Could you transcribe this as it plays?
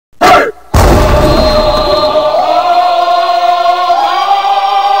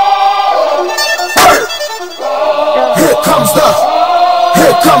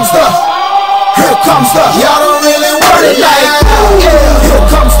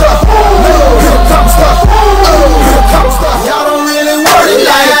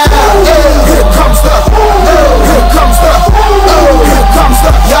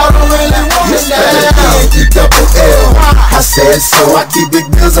so I keep big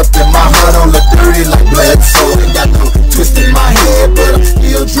bills up in my heart, don't look dirty like blood. So ain't got no twist in my head, but I'm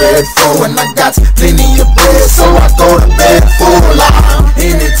still dreadful, and I got plenty of bread, so I go to bed full. I'm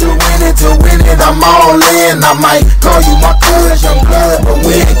in it to win it, I'm all in. I might call you my cuz, young blood, but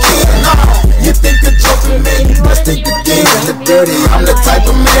we ain't kidding. You think you're joking, man, let's think again. The dirty, I'm the type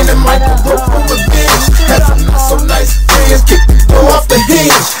of man that might go broke for revenge. Have some not so nice friends, kick the door off the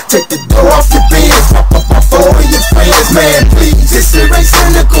hinge, take the door off your bins, pop up my phone with your friends. Man, please, this shit ain't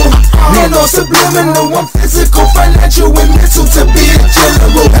cynical, man, no subliminal. I'm physical, financial, and mental to be a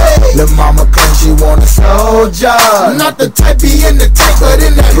general. Hey, the mama claims she want a soldier, not the type be in the tank, but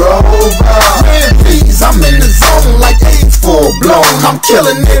in that Rover. Man, please, I'm in the zone like AIDS full blown. I'm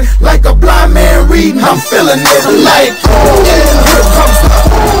killing it like a blind man reading. I'm feeling it like, oh yeah, here comes the,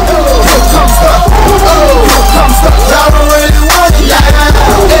 here comes the, here comes the. Y'all don't really want it, yeah.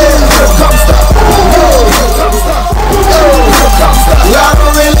 Here comes the, here comes the, here comes the. Y'all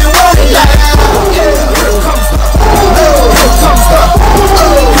don't really want it, yeah. Here comes the, here comes the,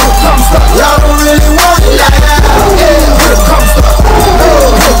 here comes the. Y'all don't really want it, yeah. Here comes the,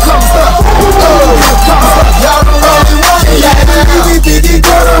 here comes the, here comes the. Y'all don't really want it, yeah. Biggie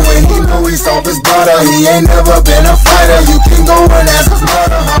gutter when he know he's off his butter. He ain't never been a fighter. You can go and ask his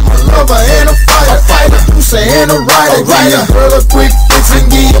mother. I'm a lover and a fighter, producer and a writer. Give your girl a quick fix and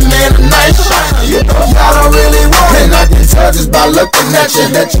give your man a nice shiner. You know y'all don't really want it, and I can tell just by looking at you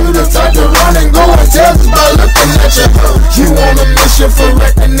that you the type to run and go and tell just by looking at you. You on a mission for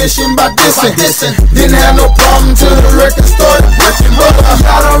recognition by dissing. Didn't have no problem till the record started breaking, but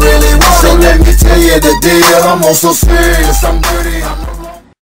y'all don't really want it. So let me tell you the deal. I'm on so serious, I'm dirty.